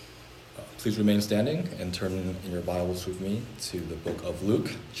Please remain standing and turn in your Bibles with me to the book of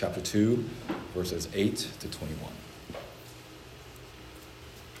Luke, chapter 2, verses 8 to 21.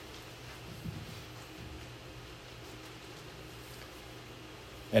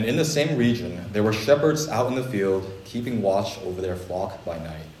 And in the same region, there were shepherds out in the field, keeping watch over their flock by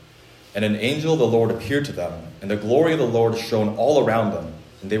night. And an angel of the Lord appeared to them, and the glory of the Lord shone all around them,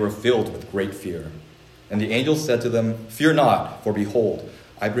 and they were filled with great fear. And the angel said to them, "Fear not, for behold,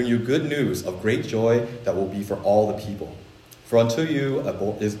 I bring you good news of great joy that will be for all the people. For unto you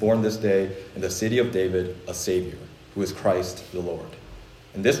is born this day in the city of David a Savior, who is Christ the Lord.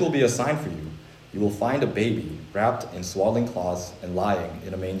 And this will be a sign for you. You will find a baby wrapped in swaddling cloths and lying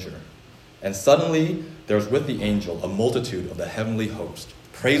in a manger." And suddenly there was with the angel a multitude of the heavenly host,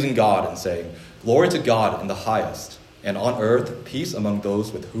 praising God and saying, "Glory to God in the highest, and on earth peace among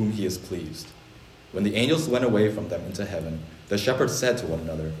those with whom he is pleased." When the angels went away from them into heaven, the shepherds said to one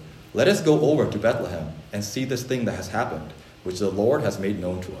another, "Let us go over to Bethlehem and see this thing that has happened, which the Lord has made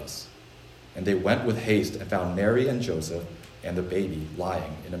known to us." And they went with haste and found Mary and Joseph and the baby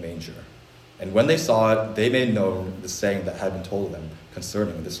lying in a manger. And when they saw it, they made known the saying that had been told them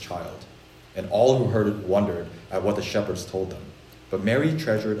concerning this child. And all who heard it wondered at what the shepherds told them. But Mary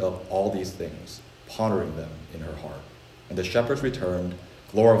treasured up all these things, pondering them in her heart. And the shepherds returned,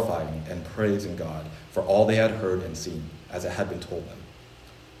 glorifying and praising God for all they had heard and seen, as it had been told them.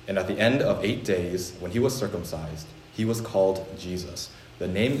 And at the end of 8 days, when he was circumcised, he was called Jesus, the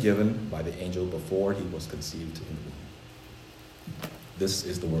name given by the angel before he was conceived in the womb. This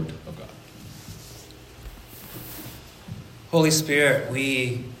is the word of God. Holy Spirit,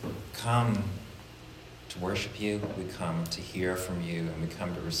 we come to worship you, we come to hear from you, and we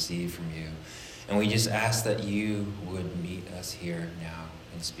come to receive from you. And we just ask that you would meet us here now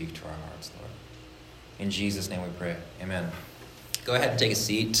and speak to our hearts, Lord. In Jesus' name we pray. Amen. Go ahead and take a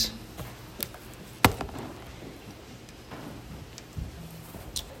seat.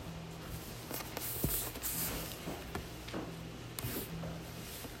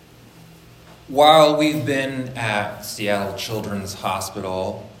 While we've been at Seattle Children's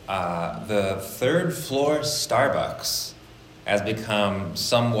Hospital, the third floor Starbucks has become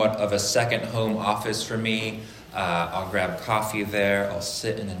somewhat of a second home office for me. I'll grab coffee there. I'll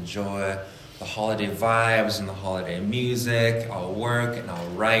sit and enjoy the holiday vibes and the holiday music. I'll work and I'll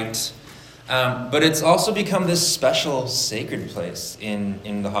write. But it's also become this special sacred place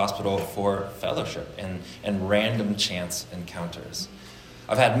in the hospital for fellowship and random chance encounters.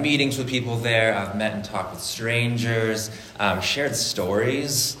 I've had meetings with people there. I've met and talked with strangers, shared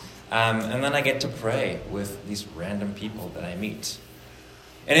stories, and then I get to pray with these random people that I meet.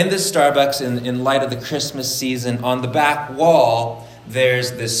 And in this Starbucks, in light of the Christmas season, on the back wall,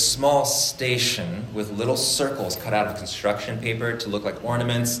 there's this small station with little circles cut out of construction paper to look like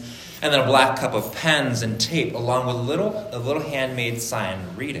ornaments, and then a black cup of pens and tape, along with a little handmade sign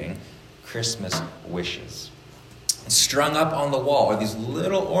reading, "Christmas Wishes." Strung up on the wall are these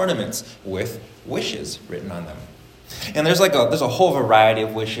little ornaments with wishes written on them. And there's a whole variety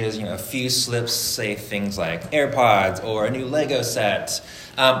of wishes. A few slips say things like AirPods or a new Lego set.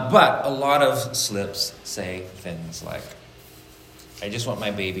 But a lot of slips say things like, "I just want my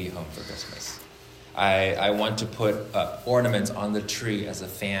baby home for Christmas. I want to put ornaments on the tree as a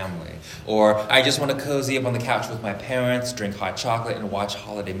family." Or, "I just want to cozy up on the couch with my parents, drink hot chocolate, and watch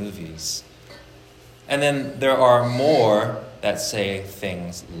holiday movies." And then there are more that say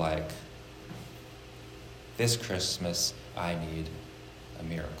things like, "This Christmas, I need a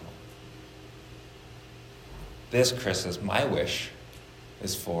miracle. This Christmas, my wish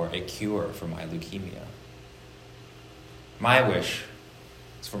is for a cure for my leukemia. My wish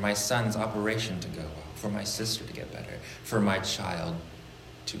is for my son's operation to go well, for my sister to get better, for my child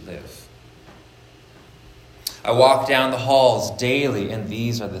to live." I walk down the halls daily, and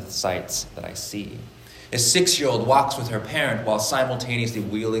these are the sights that I see. A 6-year-old walks with her parent while simultaneously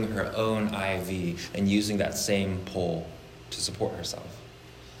wheeling her own IV and using that same pole to support herself.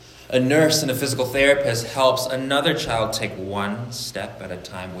 A nurse and a physical therapist helps another child take one step at a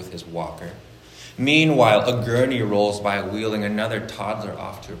time with his walker. Meanwhile, a gurney rolls by wheeling another toddler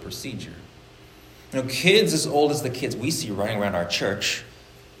off to a procedure. Kids as old as the kids we see running around our church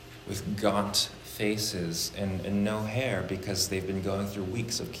with gaunt faces and no hair because they've been going through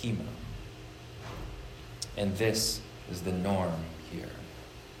weeks of chemo. And this is the norm here.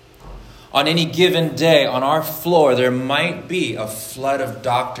 On any given day, on our floor, there might be a flood of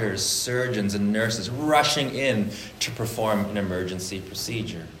doctors, surgeons, and nurses rushing in to perform an emergency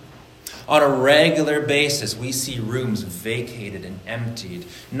procedure. On a regular basis, we see rooms vacated and emptied,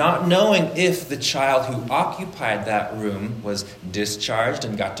 not knowing if the child who occupied that room was discharged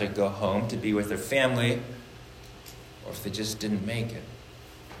and got to go home to be with their family, or if they just didn't make it.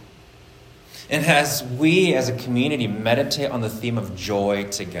 And as we as a community meditate on the theme of joy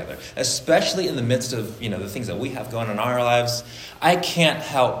together, especially in the midst of the things that we have going on in our lives, I can't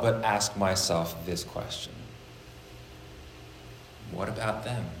help but ask myself this question. What about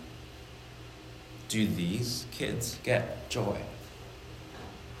them? Do these kids get joy?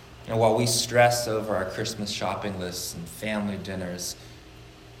 And while we stress over our Christmas shopping lists and family dinners,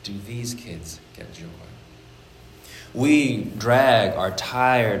 do these kids get joy? We drag our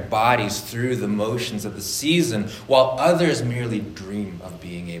tired bodies through the motions of the season while others merely dream of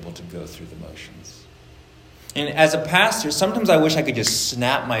being able to go through the motions. And as a pastor, sometimes I wish I could just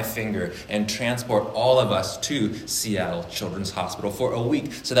snap my finger and transport all of us to Seattle Children's Hospital for a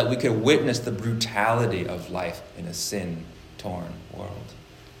week so that we could witness the brutality of life in a sin-torn world.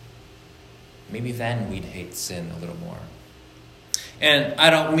 Maybe then we'd hate sin a little more. And I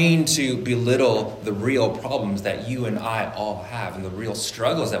don't mean to belittle the real problems that you and I all have and the real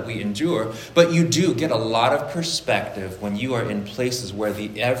struggles that we endure, but you do get a lot of perspective when you are in places where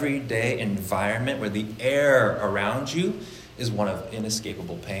the everyday environment, where the air around you is one of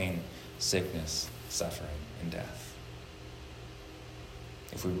inescapable pain, sickness, suffering, and death.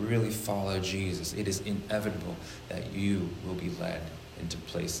 If we really follow Jesus, it is inevitable that you will be led into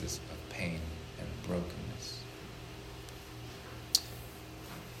places of pain and brokenness.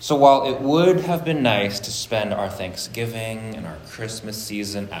 So while it would have been nice to spend our Thanksgiving and our Christmas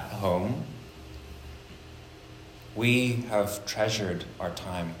season at home, we have treasured our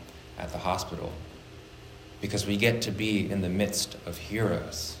time at the hospital because we get to be in the midst of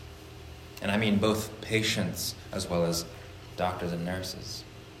heroes. And I mean both patients as well as doctors and nurses.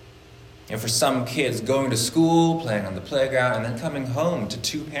 And for some kids, going to school, playing on the playground, and then coming home to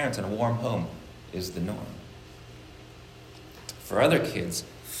two parents in a warm home is the norm. For other kids,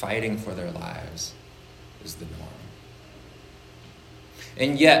 fighting for their lives is the norm.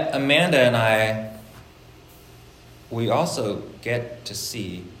 And yet, Amanda and I, we also get to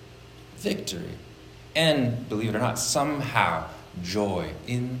see victory and, believe it or not, somehow joy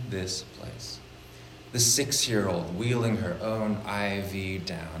in this place. The 6-year-old wheeling her own IV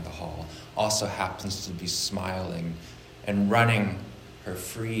down the hall also happens to be smiling and running her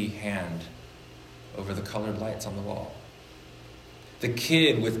free hand over the colored lights on the wall. The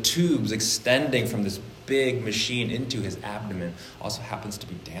kid with tubes extending from this big machine into his abdomen also happens to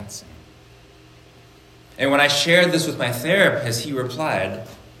be dancing. And when I shared this with my therapist, he replied,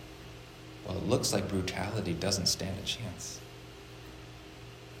 well, it looks like brutality doesn't stand a chance.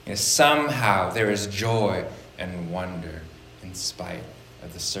 Somehow there is joy and wonder in spite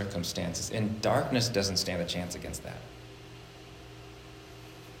of the circumstances, and darkness doesn't stand a chance against that.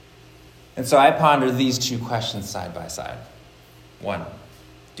 And so I ponder these two questions side by side. 1,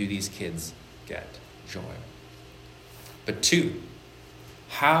 do these kids get joy? But 2,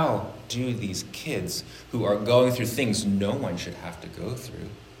 how do these kids who are going through things no one should have to go through,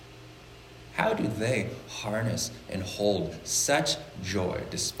 how do they harness and hold such joy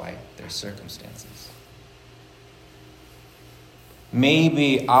despite their circumstances?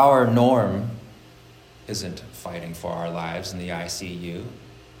 Maybe our norm isn't fighting for our lives in the ICU,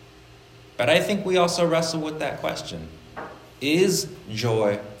 but I think we also wrestle with that question. Is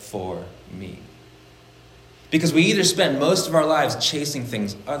joy for me? Because we either spend most of our lives chasing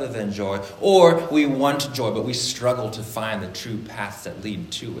things other than joy, or we want joy, but we struggle to find the true paths that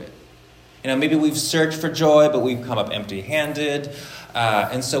lead to it. Maybe we've searched for joy, but we've come up empty-handed,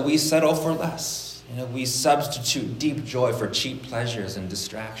 and so we settle for less. We substitute deep joy for cheap pleasures and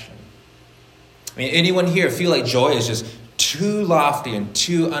distraction. Anyone here feel like joy is just too lofty and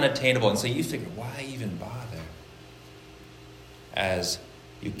too unattainable, and so you figure, why even bother? As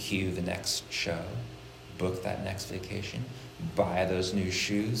you cue the next show, book that next vacation, buy those new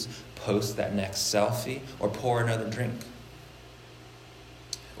shoes, post that next selfie, or pour another drink.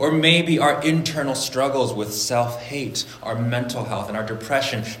 Or maybe our internal struggles with self-hate, our mental health, and our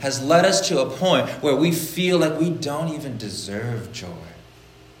depression has led us to a point where we feel like we don't even deserve joy.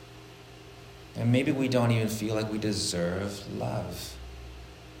 And maybe we don't even feel like we deserve love.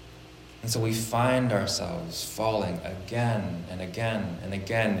 And so we find ourselves falling again and again and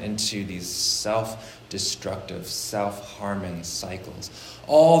again into these self-destructive, self-harming cycles,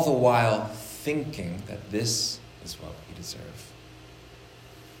 all the while thinking that this is what we deserve.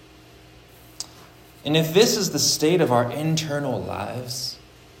 And if this is the state of our internal lives,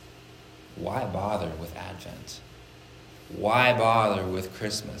 why bother with Advent? Why bother with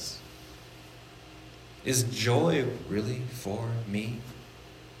Christmas? Is joy really for me?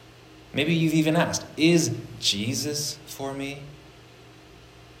 Maybe you've even asked, is Jesus for me?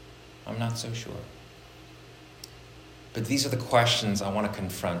 I'm not so sure. But these are the questions I want to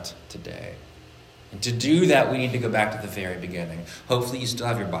confront today. And to do that, we need to go back to the very beginning. Hopefully you still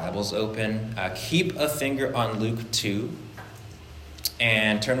have your Bibles open. Keep a finger on Luke 2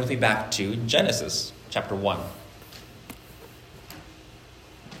 and turn with me back to Genesis chapter 1.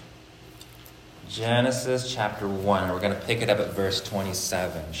 Genesis chapter 1. We're going to pick it up at verse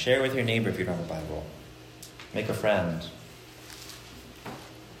 27. Share with your neighbor if you don't have a Bible. Make a friend.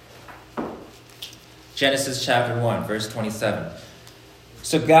 Genesis chapter 1, verse 27.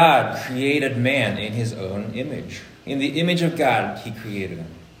 So God created man in his own image. In the image of God, he created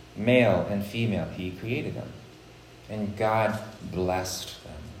him. Male and female, he created them. And God blessed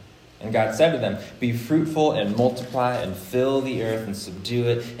them. And God said to them, be fruitful and multiply and fill the earth and subdue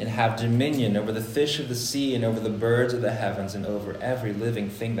it and have dominion over the fish of the sea and over the birds of the heavens and over every living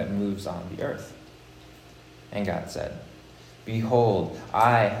thing that moves on the earth. And God said, behold,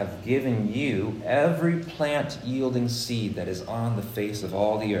 I have given you every plant yielding seed that is on the face of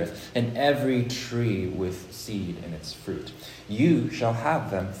all the earth, and every tree with seed in its fruit. You shall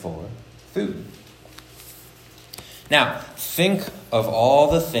have them for food. Now, think of all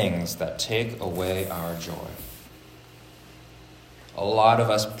the things that take away our joy. A lot of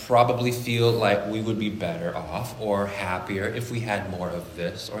us probably feel like we would be better off or happier if we had more of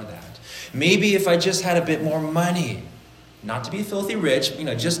this or that. Maybe if I just had a bit more money. Not to be filthy rich,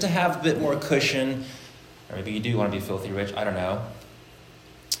 just to have a bit more cushion. Or maybe you do want to be filthy rich, I don't know.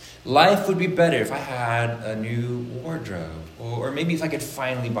 Life would be better if I had a new wardrobe. Or maybe if I could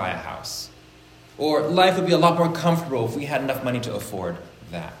finally buy a house. Or life would be a lot more comfortable if we had enough money to afford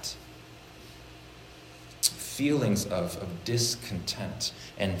that. Feelings of discontent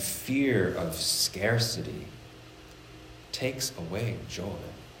and fear of scarcity takes away joy.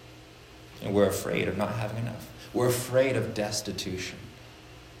 And we're afraid of not having enough. We're afraid of destitution.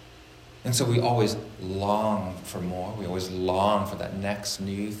 And so we always long for more. We always long for that next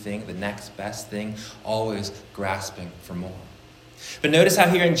new thing, the next best thing, always grasping for more. But notice how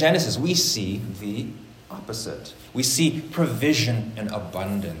here in Genesis we see the opposite. We see provision and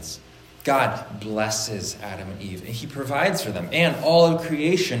abundance. God blesses Adam and Eve, and he provides for them and all of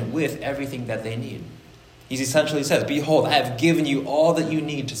creation with everything that they need. He essentially says, behold, I have given you all that you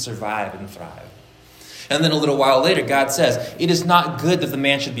need to survive and thrive. And then a little while later, God says, it is not good that the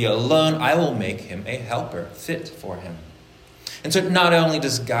man should be alone. I will make him a helper fit for him. And so not only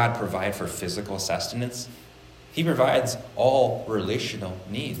does God provide for physical sustenance, he provides all relational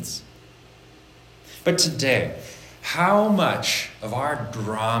needs. But today, how much of our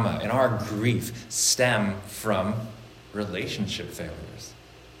drama and our grief stem from relationship failures?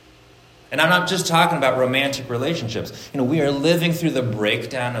 And I'm not just talking about romantic relationships. We are living through the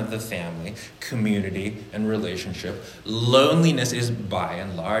breakdown of the family, community, and relationship. Loneliness is by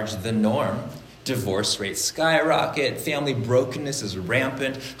and large the norm. Divorce rates skyrocket. Family brokenness is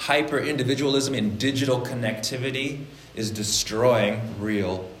rampant. Hyper-individualism and digital connectivity is destroying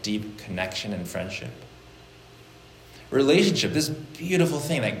real, deep connection and friendship. Relationship, this beautiful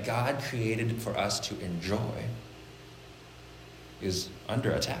thing that God created for us to enjoy, is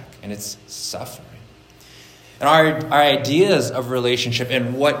under attack, and it's suffering. And our ideas of relationship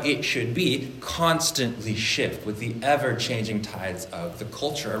and what it should be constantly shift with the ever-changing tides of the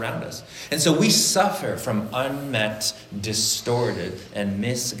culture around us. And so we suffer from unmet, distorted, and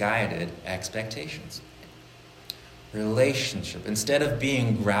misguided expectations. Relationship, instead of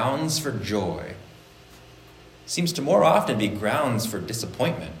being grounds for joy, seems to more often be grounds for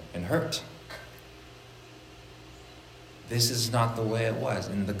disappointment and hurt. This is not the way it was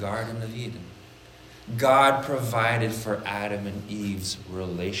in the Garden of Eden. God provided for Adam and Eve's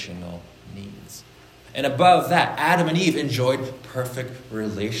relational needs. And above that, Adam and Eve enjoyed perfect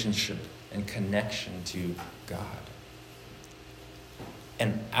relationship and connection to God.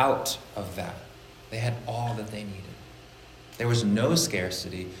 And out of that, they had all that they needed. There was no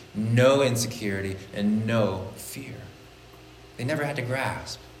scarcity, no insecurity, and no fear. They never had to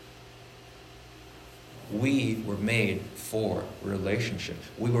grasp. We were made for relationship.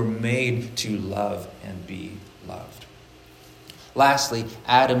 We were made to love and be loved. Lastly,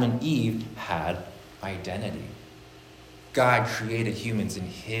 Adam and Eve had identity. God created humans in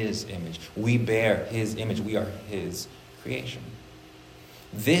his image. We bear his image. We are his creation.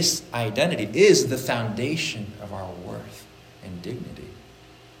 This identity is the foundation of our worth and dignity.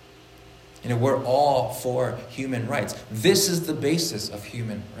 And we're all for human rights. This is the basis of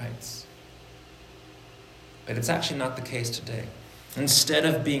human rights. But it's actually not the case today. Instead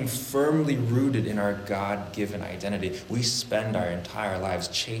of being firmly rooted in our God-given identity, we spend our entire lives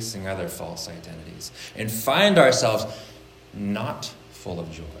chasing other false identities and find ourselves not full of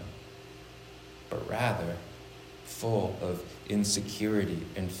joy, but rather full of insecurity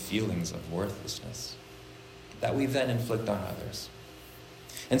and feelings of worthlessness that we then inflict on others.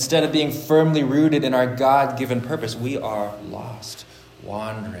 Instead of being firmly rooted in our God-given purpose, we are lost,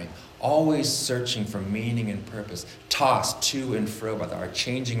 wandering, always searching for meaning and purpose, tossed to and fro by our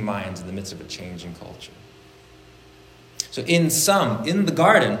changing minds in the midst of a changing culture. So in the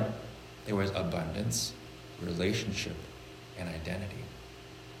garden, there was abundance, relationship, and identity.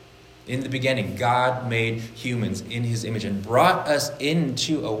 In the beginning, God made humans in his image and brought us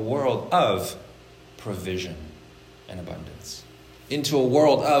into a world of provision and abundance, into a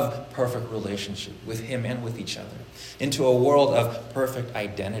world of perfect relationship with him and with each other, into a world of perfect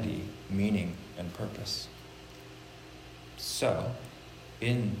identity, meaning, and purpose. So,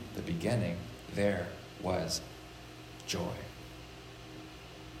 in the beginning, there was joy.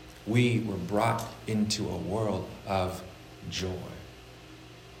 We were brought into a world of joy.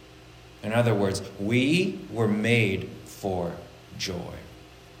 In other words, we were made for joy.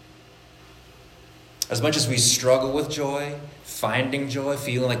 As much as we struggle with joy, finding joy,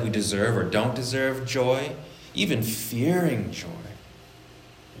 feeling like we deserve or don't deserve joy, even fearing joy,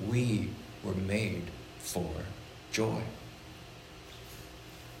 we were made for joy.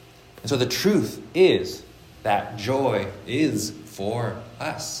 And so the truth is that joy is for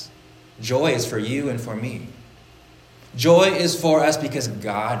us. Joy is for you and for me. Joy is for us because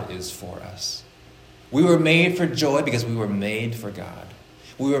God is for us. We were made for joy because we were made for God.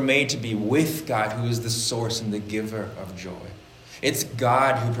 We were made to be with God, who is the source and the giver of joy. It's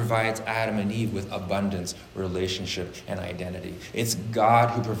God who provides Adam and Eve with abundance, relationship, and identity. It's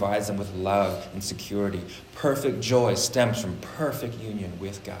God who provides them with love and security. Perfect joy stems from perfect union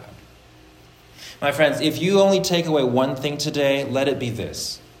with God. My friends, if you only take away one thing today, let it be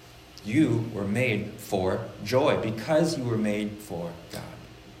this. You were made for joy because you were made for God.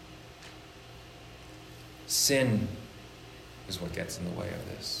 Sin is what gets in the way of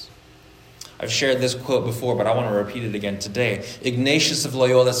this. I've shared this quote before, but I want to repeat it again today. Ignatius of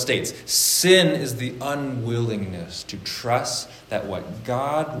Loyola states, "Sin is the unwillingness to trust that what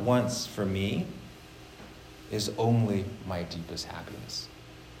God wants for me is only my deepest happiness."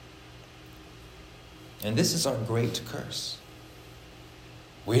 And this is our great curse.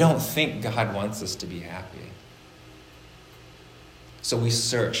 We don't think God wants us to be happy. So we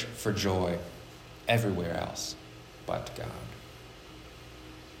search for joy everywhere else but God.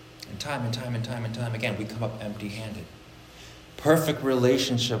 And time again, we come up empty-handed. Perfect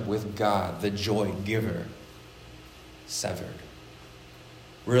relationship with God, the joy giver, severed.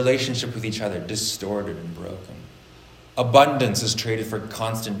 Relationship with each other, distorted and broken. Abundance is traded for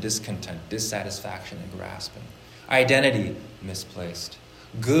constant discontent, dissatisfaction, and grasping. Identity misplaced.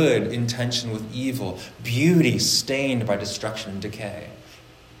 Good in tension with evil. Beauty stained by destruction and decay.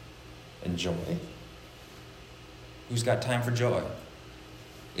 And joy? Who's got time for joy?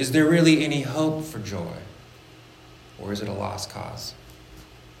 Is there really any hope for joy? Or is it a lost cause?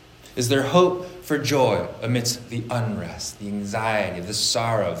 Is there hope for joy amidst the unrest, the anxiety, the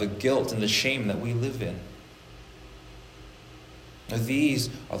sorrow, the guilt, and the shame that we live in? Now, these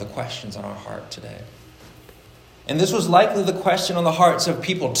are the questions on our heart today. And this was likely the question on the hearts of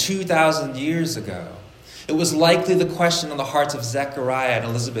people 2,000 years ago. It was likely the question on the hearts of Zechariah and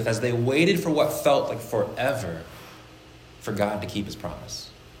Elizabeth as they waited for what felt like forever for God to keep his promise.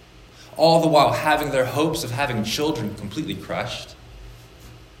 All the while having their hopes of having children completely crushed.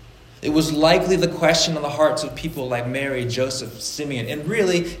 It was likely the question on the hearts of people like Mary, Joseph, Simeon, and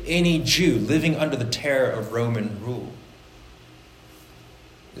really any Jew living under the terror of Roman rule.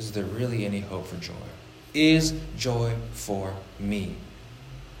 Is there really any hope for joy? Is joy for me?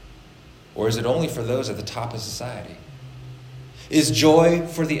 Or is it only for those at the top of society? Is joy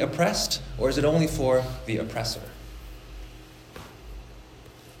for the oppressed, or is it only for the oppressor?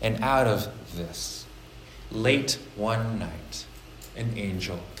 And out of this, late one night, an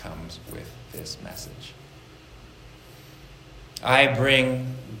angel comes with this message. I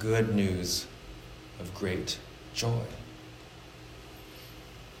bring good news of great joy.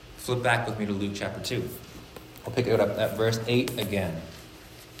 Flip back with me to Luke chapter 2. I'll pick it up at verse 8 again.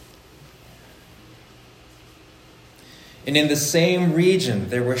 And in the same region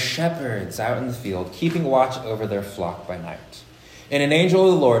there were shepherds out in the field, keeping watch over their flock by night. And an angel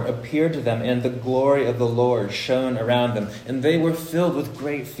of the Lord appeared to them, and the glory of the Lord shone around them, and they were filled with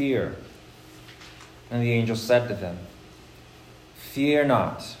great fear. And the angel said to them, "Fear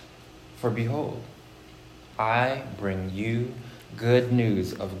not, for behold, I bring you good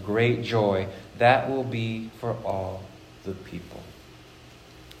news of great joy that will be for all the people.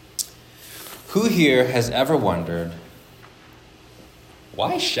 Who here has ever wondered,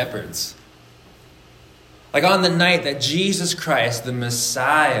 why shepherds? Like on the night that Jesus Christ, the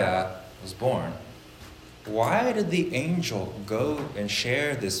Messiah, was born, why did the angel go and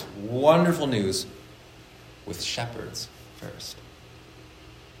share this wonderful news with shepherds first?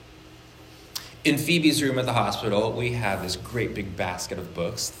 In Phoebe's room at the hospital, we have this great big basket of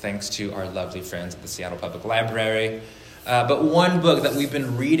books, thanks to our lovely friends at the Seattle Public Library. But one book that we've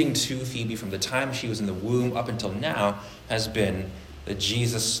been reading to Phoebe from the time she was in the womb up until now has been the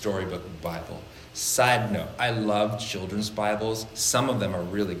Jesus Storybook Bible. Side note, I love children's Bibles. Some of them are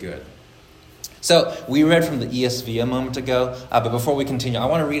really good. So we read from the ESV a moment ago, but before we continue, I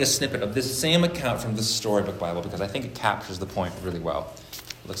want to read a snippet of this same account from the Storybook Bible because I think it captures the point really well.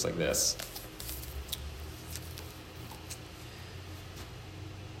 It looks like this.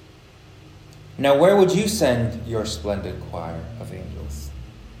 Now, where would you send your splendid choir of angels?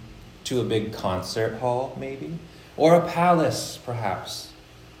 To a big concert hall, maybe? Or a palace, perhaps?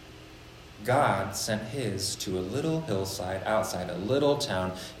 God sent his to a little hillside outside a little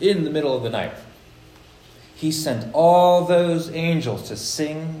town in the middle of the night. He sent all those angels to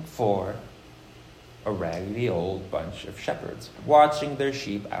sing for a raggedy old bunch of shepherds watching their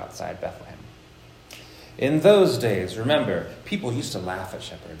sheep outside Bethlehem. In those days, remember, people used to laugh at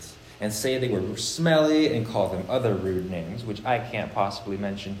shepherds and say they were smelly and call them other rude names, which I can't possibly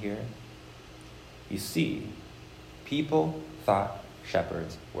mention here. You see, people thought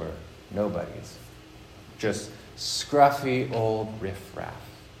shepherds were nobodies, just scruffy old riffraff.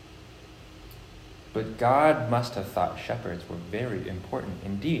 But God must have thought shepherds were very important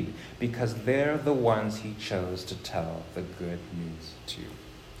indeed, because they're the ones he chose to tell the good news to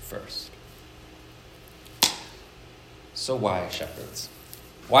first. So why shepherds?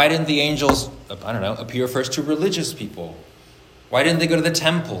 Why didn't the angels, appear first to religious people? Why didn't they go to the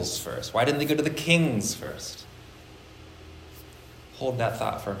temples first? Why didn't they go to the kings first? Hold that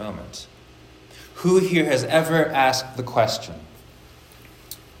thought for a moment. Who here has ever asked the question,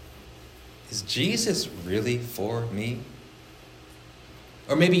 is Jesus really for me?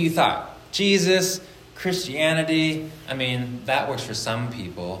 Or maybe you thought, Jesus, Christianity, that works for some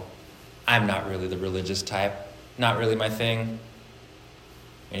people. I'm not really the religious type. Not really my thing.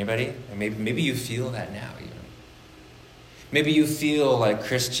 Anybody? Maybe you feel that now even. Maybe you feel like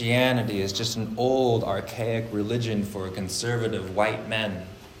Christianity is just an old, archaic religion for conservative white men.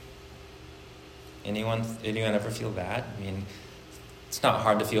 Anyone ever feel that? It's not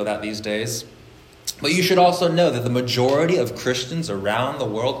hard to feel that these days. But you should also know that the majority of Christians around the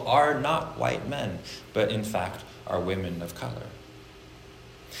world are not white men, but in fact are women of color.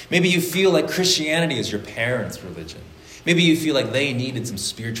 Maybe you feel like Christianity is your parents' religion. Maybe you feel like they needed some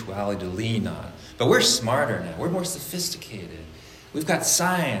spirituality to lean on. But we're smarter now. We're more sophisticated. We've got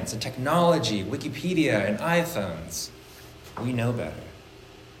science and technology, Wikipedia and iPhones. We know better.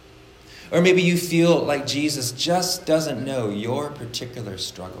 Or maybe you feel like Jesus just doesn't know your particular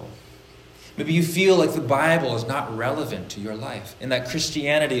struggle. Maybe you feel like the Bible is not relevant to your life and that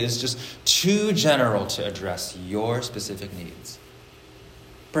Christianity is just too general to address your specific needs.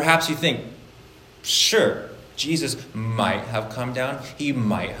 Perhaps you think, sure, Jesus might have come down. He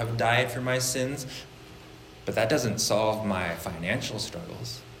might have died for my sins. But that doesn't solve my financial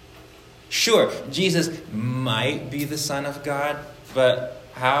struggles. Sure, Jesus might be the Son of God, but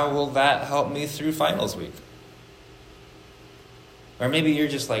how will that help me through finals week? Or maybe you're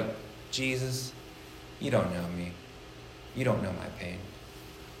just like, Jesus, you don't know me. You don't know my pain.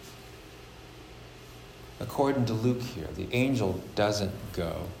 According to Luke here, the angel doesn't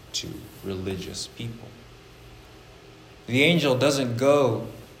go to religious people. The angel doesn't go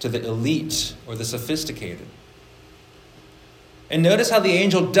to the elite or the sophisticated. And notice how the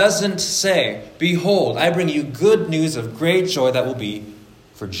angel doesn't say, behold, I bring you good news of great joy that will be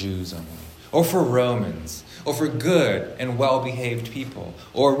for Jews only, or for Romans, or for good and well-behaved people,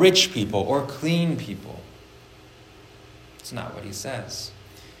 or rich people, or clean people. It's not what he says.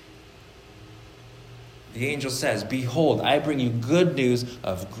 The angel says, behold, I bring you good news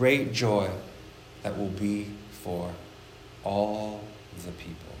of great joy that will be for all the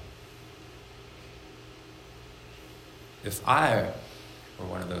people. If I were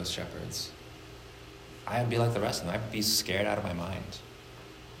one of those shepherds, I would be like the rest of them. I'd be scared out of my mind.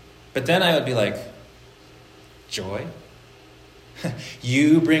 But then I would be like, joy?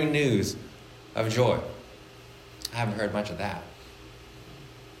 You bring news of joy. I haven't heard much of that.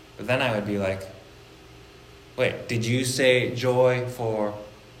 But then I would be like, wait, did you say joy for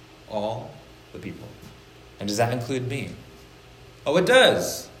all the people? And does that include me? Oh, it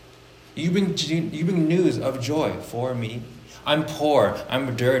does. You bring news of joy for me. I'm poor,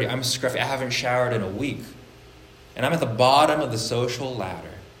 I'm dirty, I'm scruffy, I haven't showered in a week. And I'm at the bottom of the social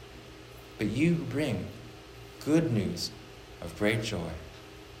ladder. But you bring good news of great joy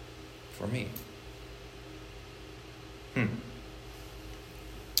for me.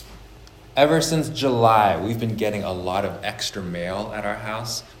 Ever since July, we've been getting a lot of extra mail at our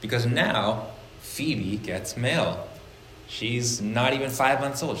house because now Phoebe gets mail. She's not even 5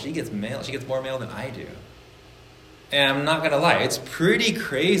 months old. She gets mail. She gets more mail than I do. And I'm not going to lie, it's pretty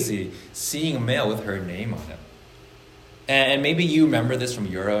crazy seeing mail with her name on it. And maybe you remember this from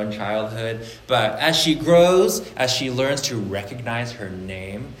your own childhood, but as she grows, as she learns to recognize her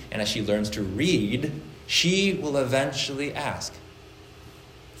name, and as she learns to read, she will eventually ask,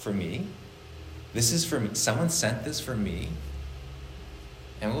 for me? This is for me? Someone sent this for me?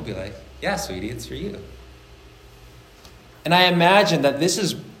 And we'll be like, yeah, sweetie, it's for you. And I imagine that this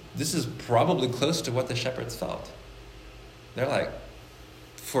is probably close to what the shepherds felt. They're like,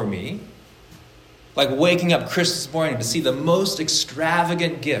 for me? Like waking up Christmas morning to see the most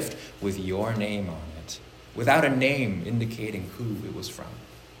extravagant gift with your name on it, without a name indicating who it was from.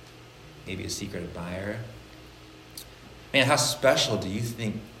 Maybe a secret admirer. Man, how special do you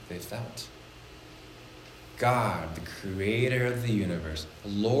think they felt? God, the creator of the universe,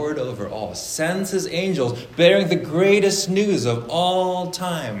 Lord over all, sends his angels bearing the greatest news of all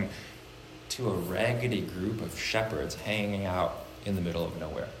time to a raggedy group of shepherds hanging out in the middle of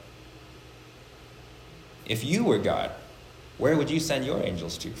nowhere. If you were God, where would you send your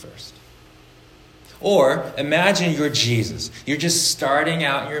angels to first? Or imagine you're Jesus. You're just starting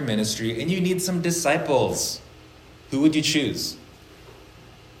out your ministry and you need some disciples. Who would you choose?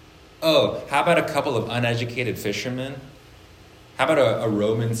 Oh, how about a couple of uneducated fishermen? How about a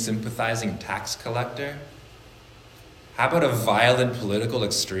Roman sympathizing tax collector? How about a violent political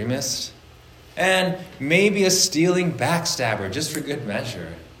extremist? And maybe a stealing backstabber, just for good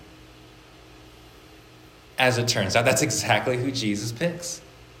measure. As it turns out, that's exactly who Jesus picks.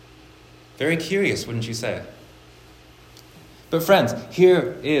 Very curious, wouldn't you say? But friends,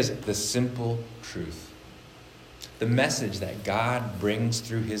 here is the simple truth. The message that God brings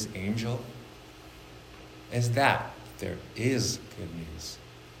through his angel is that there is good news,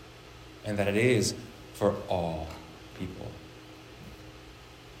 and that it is for all people.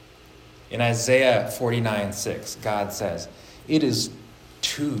 In Isaiah 49:6, God says, "It is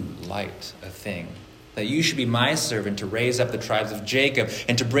too light a thing that you should be my servant to raise up the tribes of Jacob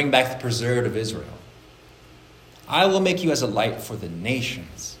and to bring back the preserved of Israel. I will make you as a light for the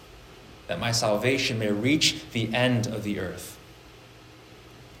nations, that my salvation may reach the end of the earth."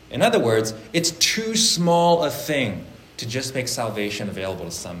 In other words, it's too small a thing to just make salvation available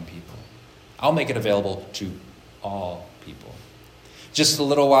to some people. I'll make it available to all people. Just a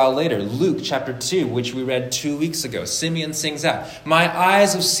little while later, Luke chapter 2, which we read 2 weeks ago, Simeon sings out, "My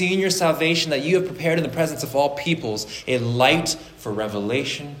eyes have seen your salvation that you have prepared in the presence of all peoples, a light for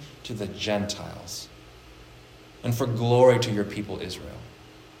revelation to the Gentiles, and for glory to your people Israel."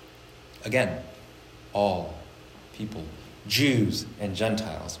 Again, all people, Jews and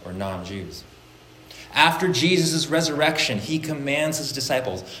Gentiles, or non-Jews. After Jesus' resurrection, he commands his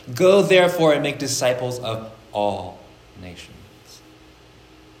disciples, "Go therefore and make disciples of all nations."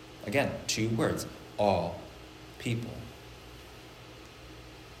 Again, 2 words, all people.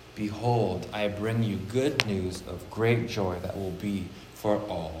 "Behold, I bring you good news of great joy that will be for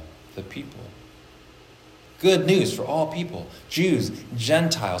all the people." Good news for all people. Jews,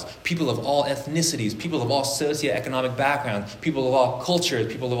 Gentiles, people of all ethnicities, people of all socioeconomic backgrounds, people of all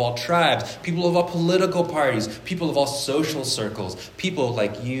cultures, people of all tribes, people of all political parties, people of all social circles, people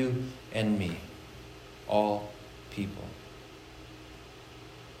like you and me. All people.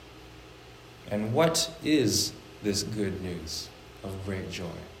 And what is this good news of great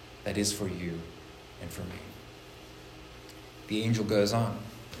joy that is for you and for me? The angel goes on.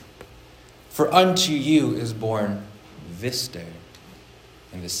 "For unto you is born this day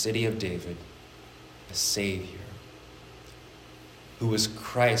in the city of David a Savior, who is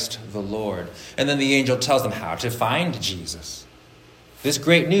Christ the Lord." And then the angel tells them how to find Jesus. This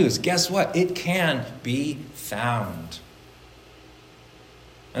great news, guess what? It can be found.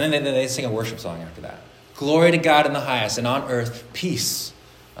 And then they sing a worship song after that. "Glory to God in the highest, and on earth peace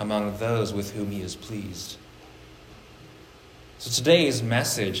among those with whom he is pleased." So today's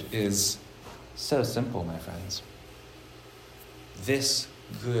message is so simple, my friends. This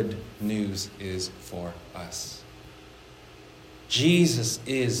good news is for us. Jesus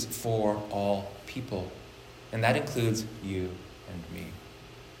is for all people, and that includes you and me.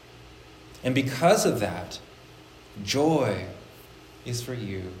 And because of that, joy is for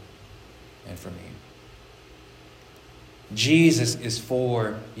you and for me. Jesus is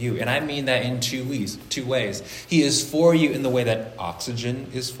for you. And I mean that in two ways. He is for you in the way that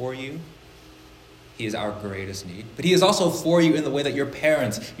oxygen is for you. He is our greatest need. But he is also for you in the way that your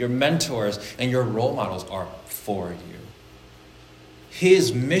parents, your mentors, and your role models are for you.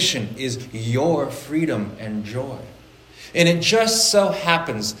 His mission is your freedom and joy. And it just so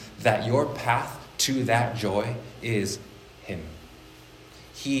happens that your path to that joy is him.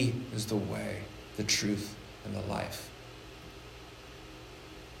 He is the way, the truth, and the life.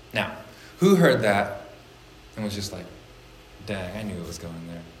 Now, who heard that and was just like, dang, I knew it was going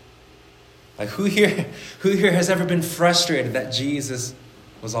there. Like, who here has ever been frustrated that Jesus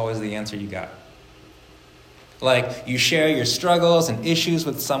was always the answer you got? Like, you share your struggles and issues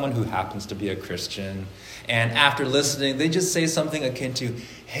with someone who happens to be a Christian, and after listening, they just say something akin to,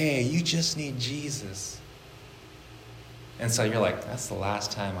 hey, you just need Jesus. And so you're like, that's the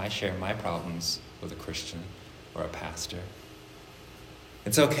last time I share my problems with a Christian or a pastor.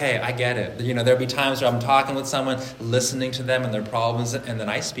 It's okay, I get it. There'll be times where I'm talking with someone, listening to them and their problems, and then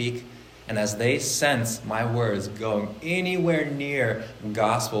I speak, and as they sense my words going anywhere near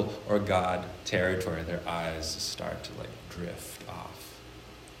gospel or God territory, their eyes start to drift off.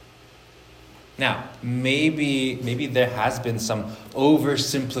 Now, maybe there has been some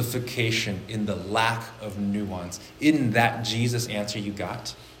oversimplification in the lack of nuance in that Jesus answer you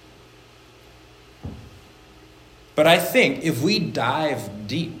got. But I think if we dive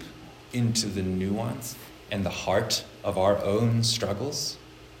deep into the nuance and the heart of our own struggles,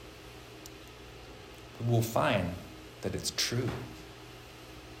 we'll find that it's true.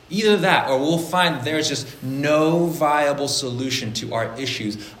 Either that, or we'll find there's just no viable solution to our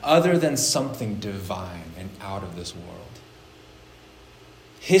issues other than something divine and out of this world.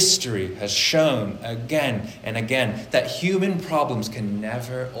 History has shown again and again that human problems can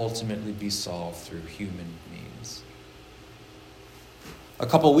never ultimately be solved through human means. A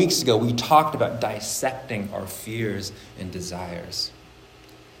couple weeks ago, we talked about dissecting our fears and desires.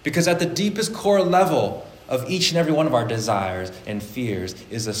 Because at the deepest core level of each and every one of our desires and fears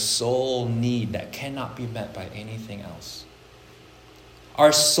is a soul need that cannot be met by anything else.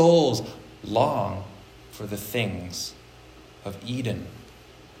 Our souls long for the things of Eden,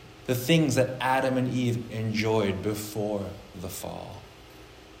 the things that Adam and Eve enjoyed before the fall.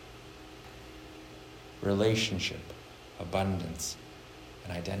 Relationship, abundance,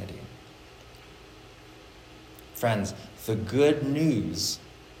 and identity. Friends, the good news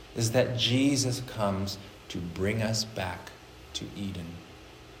is that Jesus comes to bring us back to Eden.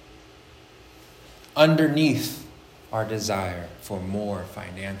 Underneath our desire for more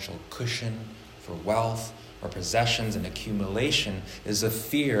financial cushion, for wealth, or possessions and accumulation is a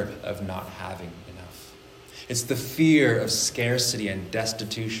fear of not having enough. It's the fear of scarcity and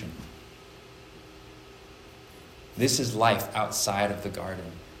destitution. This is life outside of the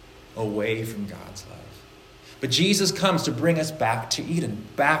garden, away from God's love. But Jesus comes to bring us back to Eden,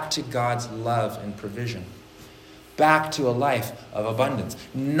 back to God's love and provision, back to a life of abundance,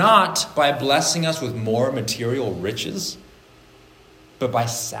 not by blessing us with more material riches, but by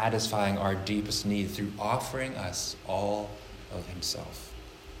satisfying our deepest need through offering us all of himself.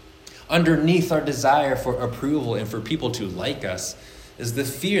 Underneath our desire for approval and for people to like us is the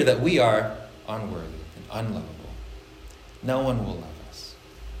fear that we are unworthy and unlovable. No one will love us.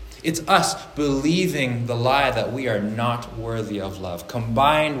 It's us believing the lie that we are not worthy of love,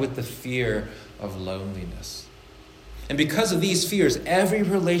 combined with the fear of loneliness. And because of these fears, every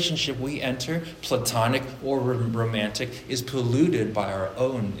relationship we enter, platonic or romantic, is polluted by our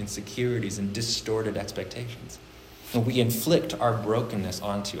own insecurities and distorted expectations. And we inflict our brokenness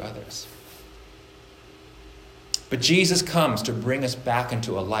onto others. But Jesus comes to bring us back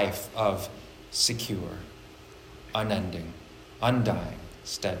into a life of secure, unending, undying,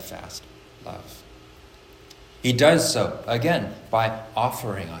 steadfast love. He does so, again, by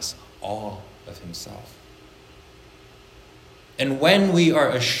offering us all of himself. And when we are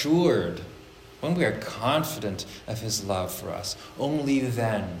assured, when we are confident of his love for us, only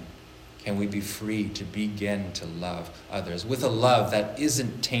then can we be free to begin to love others with a love that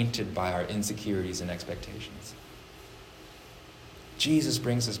isn't tainted by our insecurities and expectations. Jesus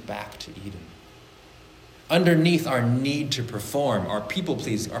brings us back to Eden. Underneath our need to perform, our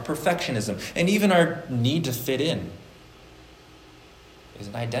people-pleasing, our perfectionism, and even our need to fit in is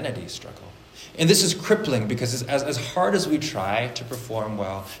an identity struggle. And this is crippling because as hard as we try to perform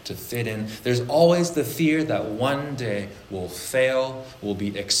well, to fit in, there's always the fear that one day we'll fail, we'll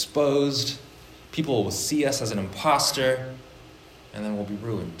be exposed, people will see us as an imposter, and then we'll be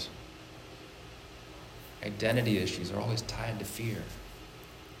ruined. Identity issues are always tied to fear.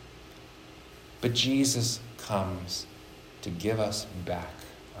 But Jesus comes to give us back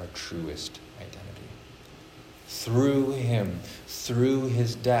our truest identity. Through him, through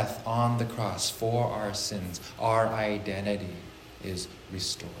his death on the cross for our sins, our identity is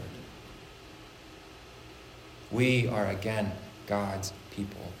restored. We are again God's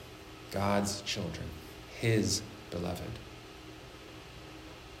people, God's children, his beloved.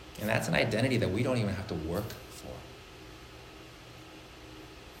 And that's an identity that we don't even have to work for.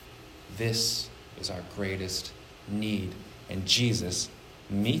 This is our greatest need, and Jesus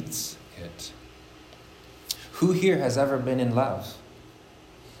meets it. Who here has ever been in love?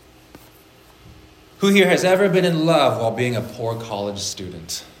 Who here has ever been in love while being a poor college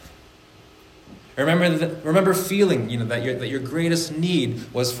student? Remember feeling, that your greatest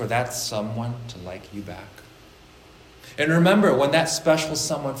need was for that someone to like you back. And remember when that special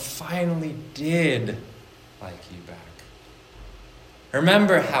someone finally did like you back.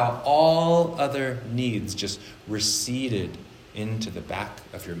 Remember how all other needs just receded into the back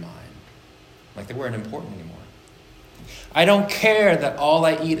of your mind, like they weren't important anymore. I don't care that all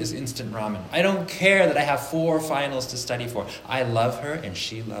I eat is instant ramen. I don't care that I have 4 finals to study for. I love her and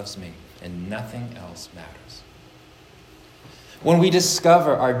she loves me, and nothing else matters. When we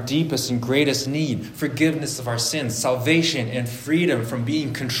discover our deepest and greatest need, forgiveness of our sins, salvation and freedom from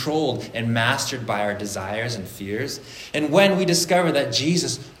being controlled and mastered by our desires and fears, and when we discover that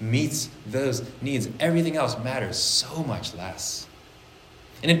Jesus meets those needs, everything else matters so much less.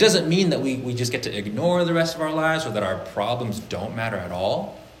 And it doesn't mean that we just get to ignore the rest of our lives or that our problems don't matter at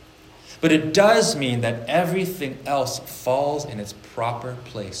all. But it does mean that everything else falls in its proper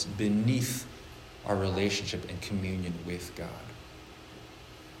place beneath our relationship and communion with God.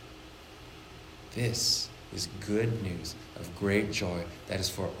 This is good news of great joy that is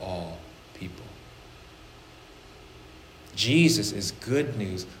for all people. Jesus is good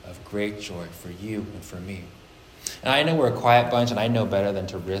news of great joy for you and for me. And I know we're a quiet bunch, and I know better than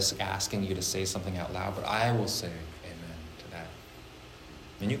to risk asking you to say something out loud, but I will say amen to that.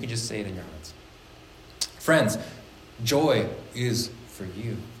 And you can just say it in your hearts. Friends, joy is for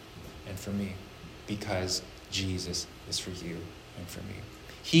you and for me because Jesus is for you and for me.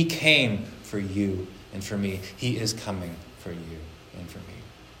 He came for you and for me. He is coming for you and for me.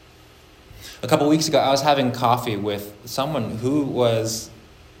 A couple weeks ago, I was having coffee with someone who was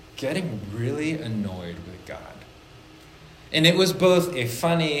getting really annoyed with God. And it was both a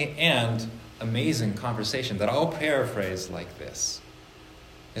funny and amazing conversation that I'll paraphrase like this.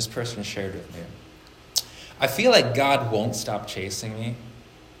 This person shared with me. I feel like God won't stop chasing me,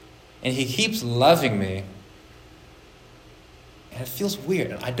 and he keeps loving me, and it feels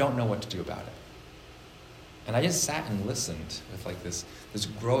weird, and I don't know what to do about it. And I just sat and listened with this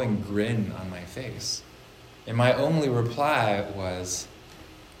growing grin on my face. And my only reply was,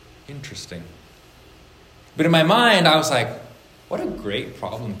 interesting. But in my mind, I was like, what a great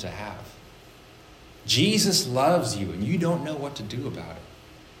problem to have. Jesus loves you, and you don't know what to do about it.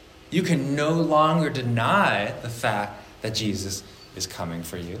 You can no longer deny the fact that Jesus is coming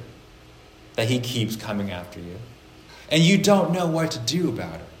for you, that he keeps coming after you, and you don't know what to do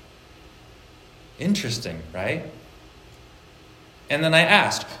about it. Interesting, right? And then I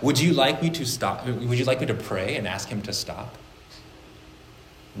asked, would you like me to stop? Would you like me to pray and ask him to stop?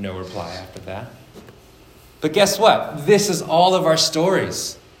 No reply after that. But guess what? This is all of our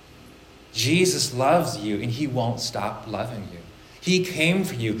stories. Jesus loves you, and he won't stop loving you. He came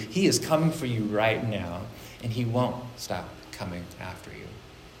for you. He is coming for you right now, and he won't stop coming after you.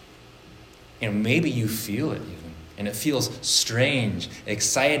 And maybe you feel it even, and it feels strange,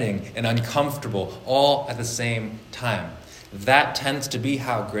 exciting, and uncomfortable all at the same time. That tends to be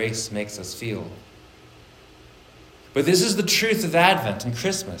how grace makes us feel. But this is the truth of Advent and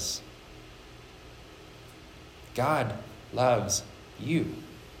Christmas. God loves you.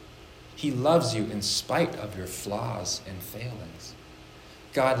 He loves you in spite of your flaws and failings.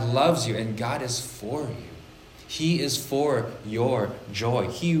 God loves you, and God is for you. He is for your joy.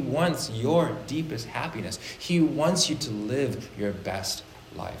 He wants your deepest happiness. He wants you to live your best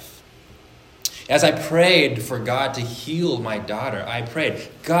life. As I prayed for God to heal my daughter, I prayed,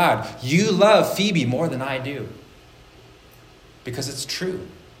 God, you love Phoebe more than I do. Because it's true.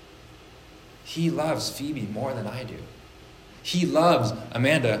 He loves Phoebe more than I do. He loves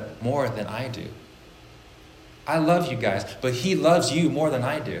Amanda more than I do. I love you guys, but he loves you more than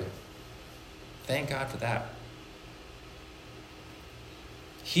I do. Thank God for that.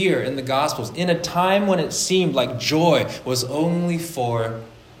 Here in the Gospels, in a time when it seemed like joy was only for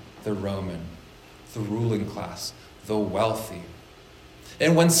the Roman, the ruling class, the wealthy,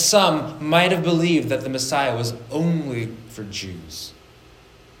 and when some might have believed that the Messiah was only for Jews,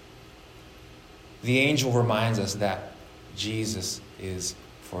 The angel reminds us that Jesus is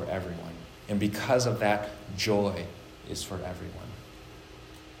for everyone. And because of that, joy is for everyone.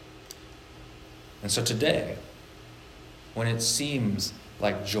 And so today, when it seems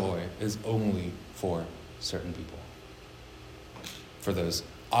like joy is only for certain people, for those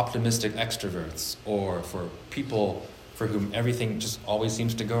optimistic extroverts, or for people for whom everything just always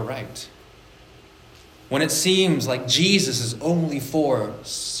seems to go right, when it seems like Jesus is only for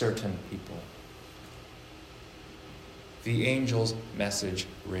certain people, the angel's message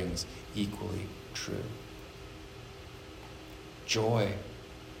rings equally true. Joy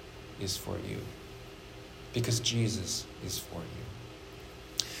is for you, because Jesus is for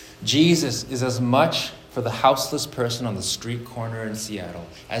you. Jesus is as much for the houseless person on the street corner in Seattle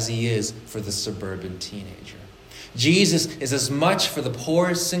as he is for the suburban teenager. Jesus is as much for the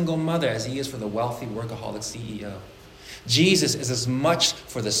poor single mother as he is for the wealthy workaholic CEO. Jesus is as much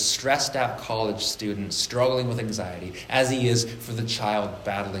for the stressed out college student struggling with anxiety as he is for the child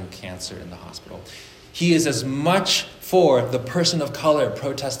battling cancer in the hospital. He is as much for the person of color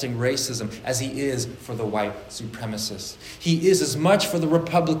protesting racism as he is for the white supremacist. He is as much for the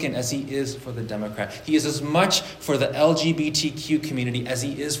Republican as he is for the Democrat. He is as much for the LGBTQ community as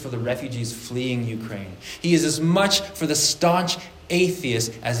he is for the refugees fleeing Ukraine. He is as much for the staunch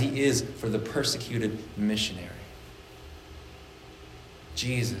atheist as he is for the persecuted missionary.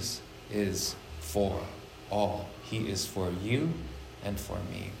 Jesus is for all. He is for you and for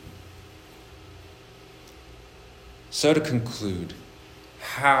me. So to conclude,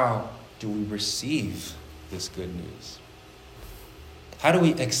 how do we receive this good news? How do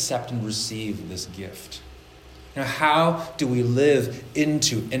we accept and receive this gift? How do we live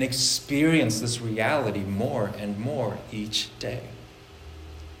into and experience this reality more and more each day?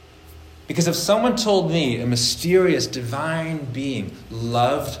 Because if someone told me a mysterious divine being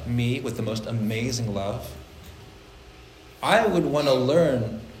loved me with the most amazing love, I would want to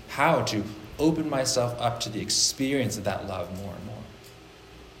learn how to open myself up to the experience of that love more and more.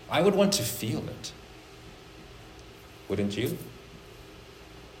 I would want to feel it. Wouldn't you?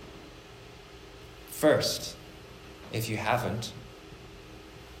 First, if you haven't,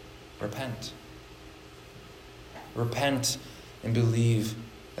 repent. Repent and believe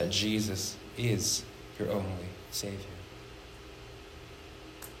that Jesus is your only Savior.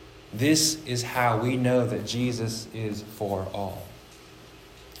 This is how we know that Jesus is for all.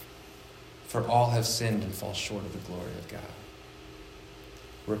 For all have sinned and fall short of the glory of God.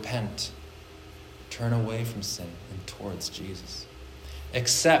 Repent. Turn away from sin and towards Jesus.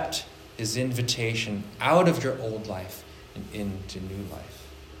 Accept his invitation out of your old life and into new life.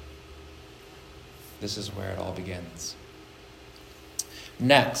 This is where it all begins.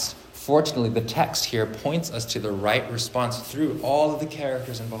 Next, fortunately, the text here points us to the right response through all of the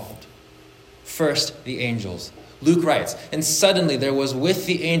characters involved. First, the angels. Luke writes, "And suddenly there was with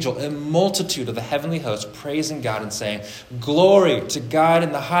the angel a multitude of the heavenly host praising God and saying, 'Glory to God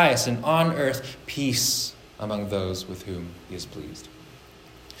in the highest, and on earth peace among those with whom he is pleased.'"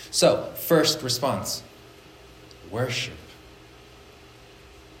 So, first response, worship.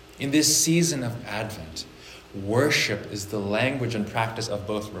 In this season of Advent, worship is the language and practice of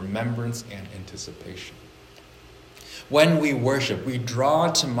both remembrance and anticipation. When we worship, we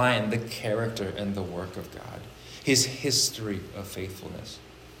draw to mind the character and the work of God, his history of faithfulness.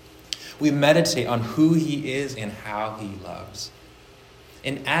 We meditate on who he is and how he loves.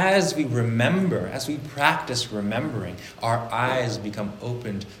 And as we remember, as we practice remembering, our eyes become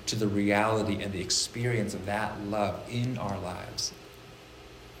opened to the reality and the experience of that love in our lives.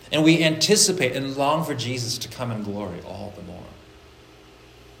 And we anticipate and long for Jesus to come in glory all the more.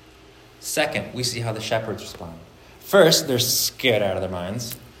 Second, we see how the shepherds respond. First, they're scared out of their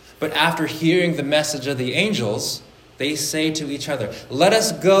minds. But after hearing the message of the angels, they say to each other, "Let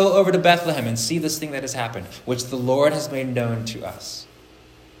us go over to Bethlehem and see this thing that has happened, which the Lord has made known to us."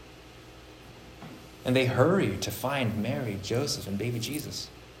 And they hurry to find Mary, Joseph, and baby Jesus.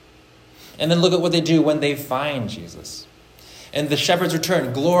 And then look at what they do when they find Jesus. "And the shepherds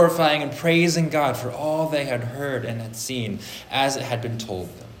returned, glorifying and praising God for all they had heard and had seen, as it had been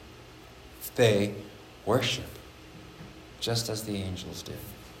told them." They worship, just as the angels did.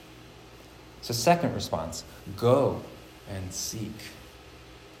 So second response, go and seek.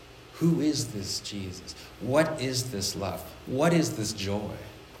 Who is this Jesus? What is this love? What is this joy?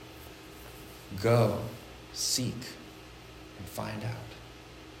 Go, seek, and find out.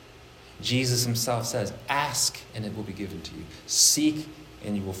 Jesus himself says, "Ask and it will be given to you. Seek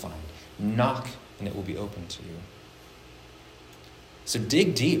and you will find. Knock and it will be open to you." So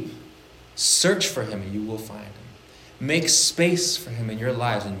dig deep. Search for him and you will find him. Make space for him in your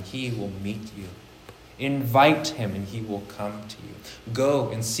lives and he will meet you Invite him and he will come to you. Go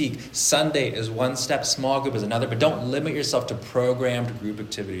and seek. Sunday is one step, small group is another, but don't limit yourself to programmed group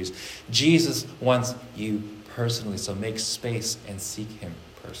activities. Jesus wants you personally, so make space and seek him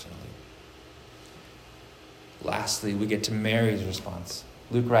personally. Lastly, we get to Mary's response.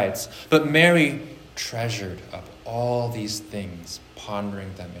 Luke writes, "But Mary treasured up all these things,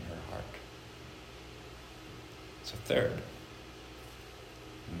 pondering them in her heart." So third,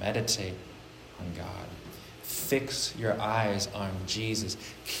 meditate on God. Fix your eyes on Jesus.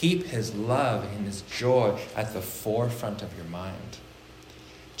 Keep his love and his joy at the forefront of your mind.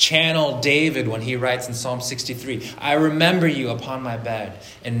 Channel David when he writes in Psalm 63, "I remember you upon my bed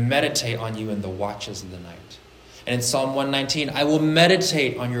and meditate on you in the watches of the night." And in Psalm 119, "I will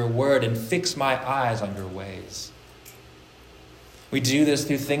meditate on your word and fix my eyes on your ways." We do this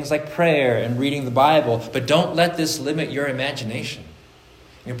through things like prayer and reading the Bible, but don't let this limit your imagination.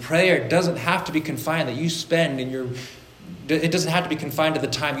 Your prayer doesn't have to be confined that you spend it doesn't have to be confined to the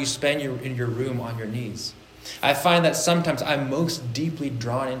time you spend in your room on your knees. I find that sometimes I'm most deeply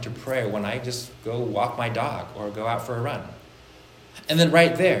drawn into prayer when I just go walk my dog or go out for a run. And then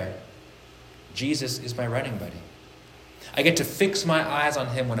right there, Jesus is my running buddy. I get to fix my eyes on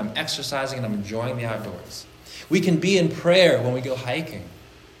him when I'm exercising and I'm enjoying the outdoors. We can be in prayer when we go hiking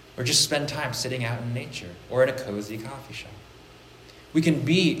or just spend time sitting out in nature or in a cozy coffee shop. We can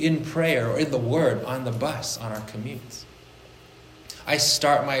be in prayer or in the Word on the bus, on our commutes. I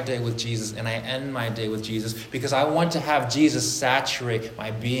start my day with Jesus and I end my day with Jesus because I want to have Jesus saturate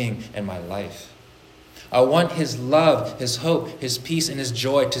my being and my life. I want his love, his hope, his peace, and his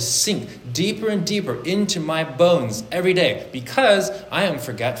joy to sink deeper and deeper into my bones every day because I am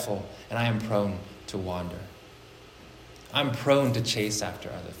forgetful and I am prone to wander. I'm prone to chase after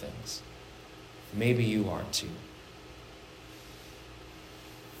other things. Maybe you are too.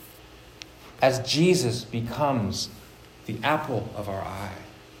 As Jesus becomes the apple of our eye,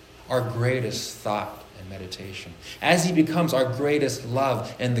 our greatest thought and meditation, as he becomes our greatest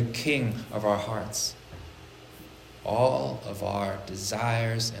love and the king of our hearts, all of our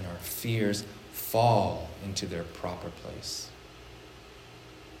desires and our fears fall into their proper place.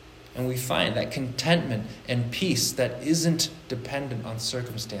 And we find that contentment and peace that isn't dependent on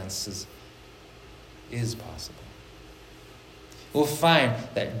circumstances is possible. We'll find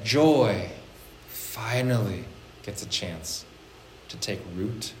that joy finally gets a chance to take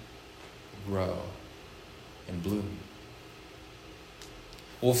root, grow, and bloom.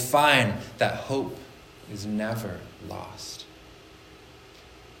 We'll find that hope is never lost.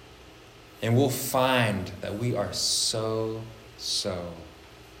 And we'll find that we are so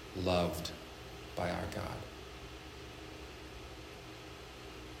loved by our God.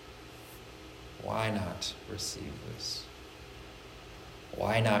 Why not receive this?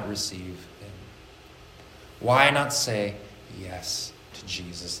 Why not receive him? Why not say yes to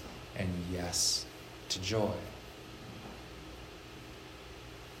Jesus and yes to joy?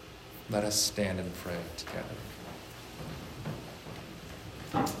 Let us stand and pray together.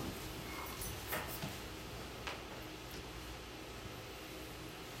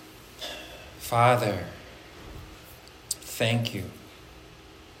 Father, thank you.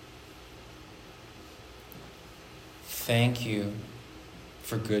 Thank you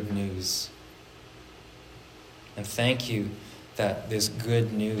for good news. And thank you that this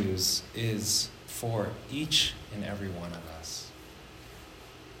good news is for each and every one of us.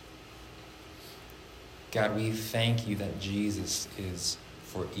 God, we thank you that Jesus is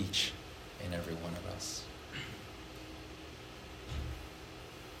for each and every one of us.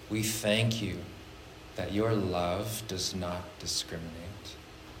 We thank you that your love does not discriminate.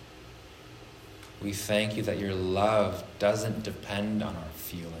 We thank you that your love doesn't depend on our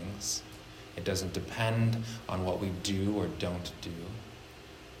feelings. It doesn't depend on what we do or don't do.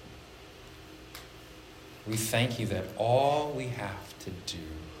 We thank you that all we have to do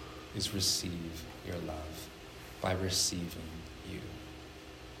is receive your love by receiving you.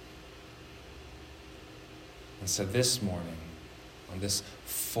 And so this morning, on this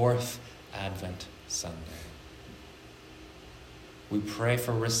fourth Advent Sunday, we pray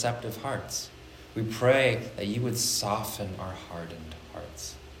for receptive hearts. We pray that you would soften our hardened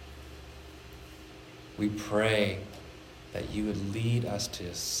hearts. We pray that you would lead us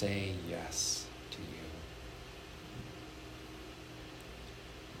to say yes to you.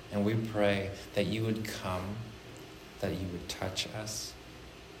 And we pray that you would come, that you would touch us,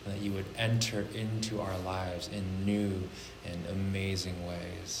 and that you would enter into our lives in new and amazing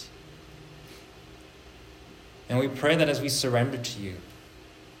ways. And we pray that as we surrender to you,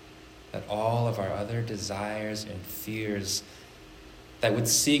 that all of our other desires and fears that would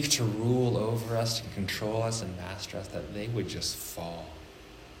seek to rule over us and control us and master us, that they would just fall.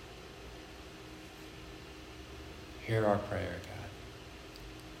 Hear our prayer, God.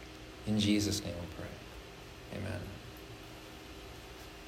 In Jesus' name we pray. Amen.